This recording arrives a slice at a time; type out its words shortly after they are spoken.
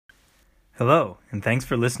Hello, and thanks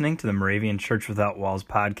for listening to the Moravian Church Without Walls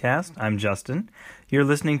podcast. I'm Justin. You're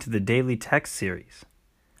listening to the Daily Text Series.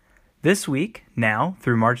 This week, now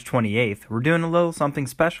through March 28th, we're doing a little something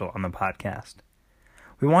special on the podcast.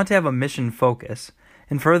 We want to have a mission focus,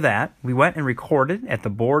 and for that, we went and recorded at the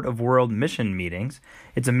Board of World Mission Meetings.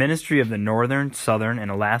 It's a ministry of the Northern, Southern, and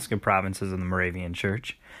Alaska provinces of the Moravian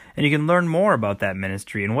Church, and you can learn more about that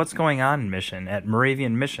ministry and what's going on in mission at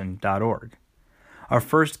moravianmission.org. Our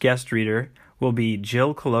first guest reader will be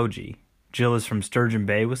Jill Kaloji. Jill is from Sturgeon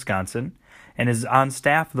Bay, Wisconsin, and is on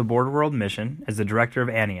staff of the Board of World Mission as the director of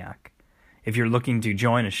Antioch. If you're looking to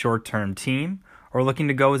join a short-term team, or looking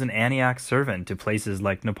to go as an Antioch servant to places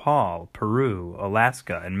like Nepal, Peru,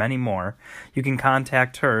 Alaska, and many more, you can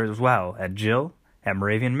contact her as well at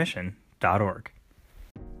jill@moravianmission.org.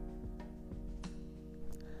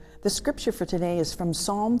 The scripture for today is from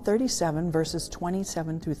Psalm 37, verses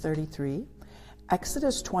 27 through 33,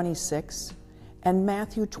 Exodus 26, and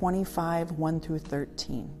Matthew 25, 1 through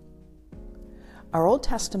 13. Our Old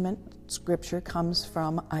Testament scripture comes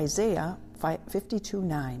from Isaiah 52,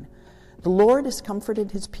 9. The Lord has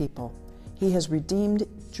comforted his people. He has redeemed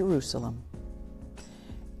Jerusalem.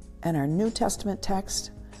 And our New Testament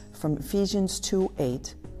text from Ephesians 2,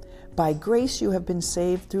 8. By grace you have been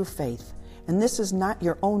saved through faith, and this is not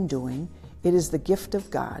your own doing, it is the gift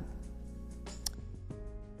of God.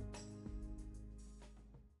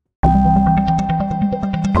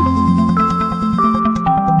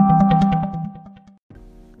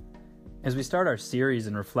 As we start our series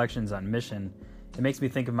and reflections on mission, it makes me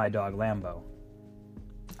think of my dog Lambo.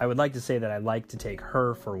 I would like to say that I like to take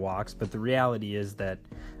her for walks, but the reality is that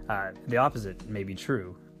the opposite may be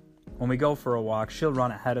true. When we go for a walk, she'll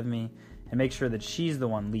run ahead of me and make sure that she's the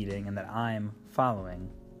one leading and that I'm following.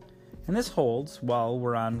 And this holds while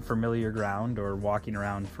we're on familiar ground or walking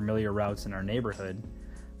around familiar routes in our neighborhood.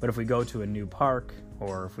 But if we go to a new park,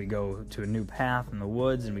 or if we go to a new path in the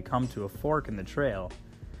woods and we come to a fork in the trail,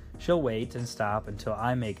 she'll wait and stop until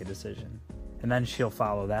I make a decision, and then she'll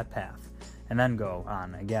follow that path, and then go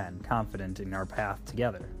on again, confident in our path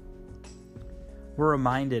together. We're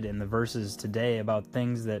reminded in the verses today about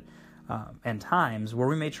things that, and times where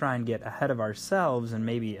we may try and get ahead of ourselves and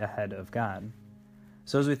maybe ahead of God.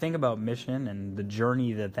 So as we think about mission and the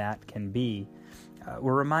journey that can be,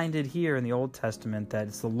 we're reminded here in the Old Testament that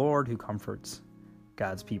it's the Lord who comforts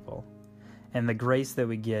God's people. And the grace that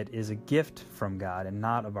we get is a gift from God and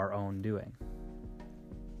not of our own doing.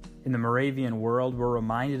 In the Moravian world, we're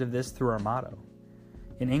reminded of this through our motto.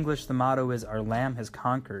 In English, the motto is, "Our Lamb has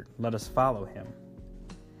conquered, let us follow him."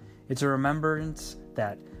 It's a remembrance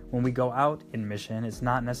that when we go out in mission, it's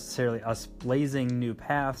not necessarily us blazing new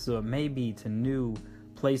paths, so it may be to new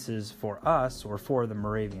places for us or for the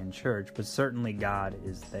Moravian Church, but certainly God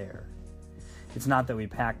is there. It's not that we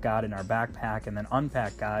pack God in our backpack and then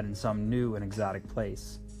unpack God in some new and exotic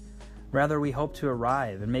place. Rather, we hope to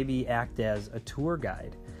arrive and maybe act as a tour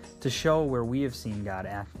guide to show where we have seen God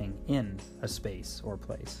acting in a space or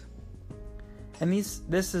place. And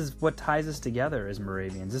this is what ties us together as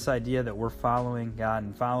Moravians, this idea that we're following God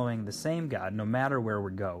and following the same God no matter where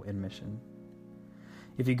we go in mission.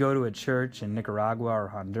 If you go to a church in Nicaragua or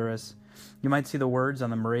Honduras, you might see the words on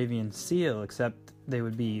the Moravian seal, except they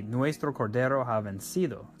would be, "Nuestro Cordero ha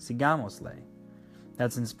vencido, sigámosle."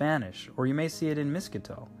 That's in Spanish. Or you may see it in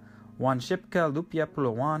Miskito, "Wan shipka lupia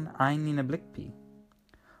pulawan ainina blikpi."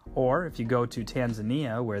 Or if you go to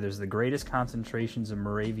Tanzania, where there's the greatest concentrations of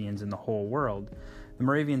Moravians in the whole world, the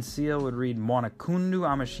Moravian seal would read, "Mwanakundu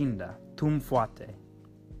amashinda, tumfuate."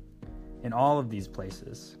 In all of these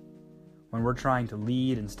places, when we're trying to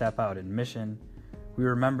lead and step out in mission, we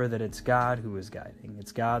remember that it's God who is guiding.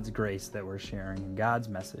 It's God's grace that we're sharing, and God's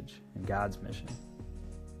message, and God's mission.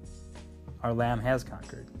 Our Lamb has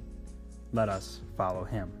conquered. Let us follow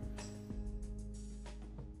him.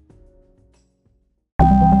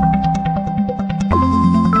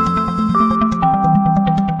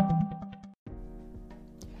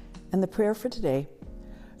 And the prayer for today: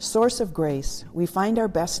 Source of grace, we find our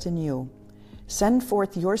best in you. Send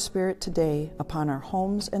forth your Spirit today upon our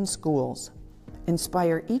homes and schools.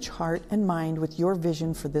 Inspire each heart and mind with your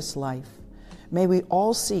vision for this life. May we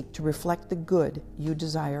all seek to reflect the good you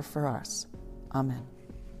desire for us. Amen.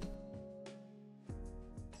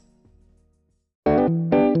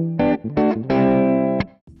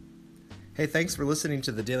 Hey, thanks for listening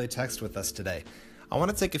to the Daily Text with us today. I want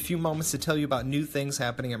to take a few moments to tell you about new things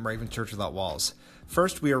happening at Moravian Church Without Walls.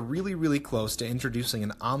 First, we are really close to introducing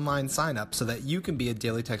an online sign-up so that you can be a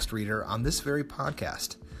Daily Text reader on this very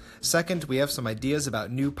podcast. Second, we have some ideas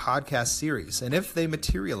about new podcast series, and if they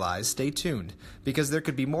materialize, stay tuned, because there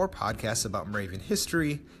could be more podcasts about Moravian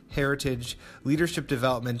history, heritage, leadership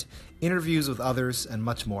development, interviews with others, and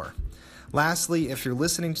much more. Lastly, if you're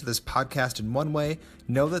listening to this podcast in one way,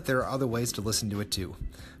 know that there are other ways to listen to it too.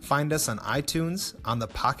 Find us on iTunes, on the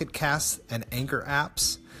Pocket Casts and Anchor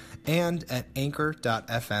apps, and at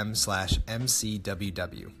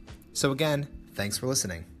anchor.fm/mcww. So again, thanks for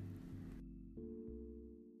listening.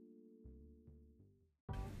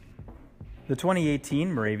 The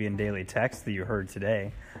 2018 Moravian Daily Texts that you heard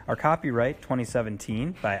today are copyright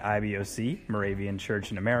 2017 by IBOC, Moravian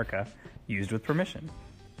Church in America, used with permission.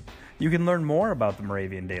 You can learn more about the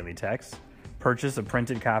Moravian Daily Text, purchase a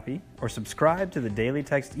printed copy, or subscribe to the Daily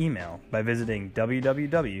Text email by visiting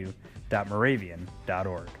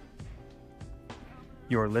www.moravian.org.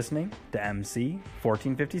 You're listening to MC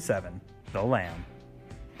 1457, The Lamb.